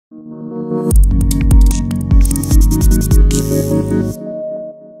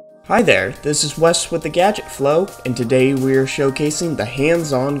Hi there, this is Wes with the Gadget Flow, and today we are showcasing the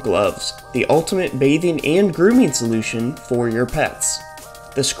HandsOn Gloves, the ultimate bathing and grooming solution for your pets.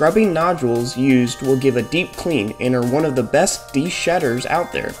 The scrubbing nodules used will give a deep clean and are one of the best de-shedders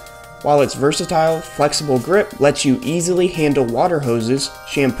out there, while its versatile, flexible grip lets you easily handle water hoses,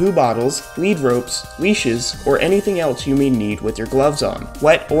 shampoo bottles, lead ropes, leashes, or anything else you may need with your gloves on.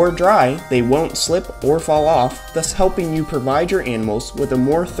 Wet or dry, they won't slip or fall off, thus helping you provide your animals with a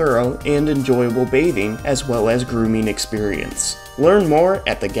more thorough and enjoyable bathing as well as grooming experience. Learn more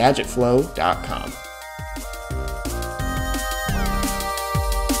at thegadgetflow.com.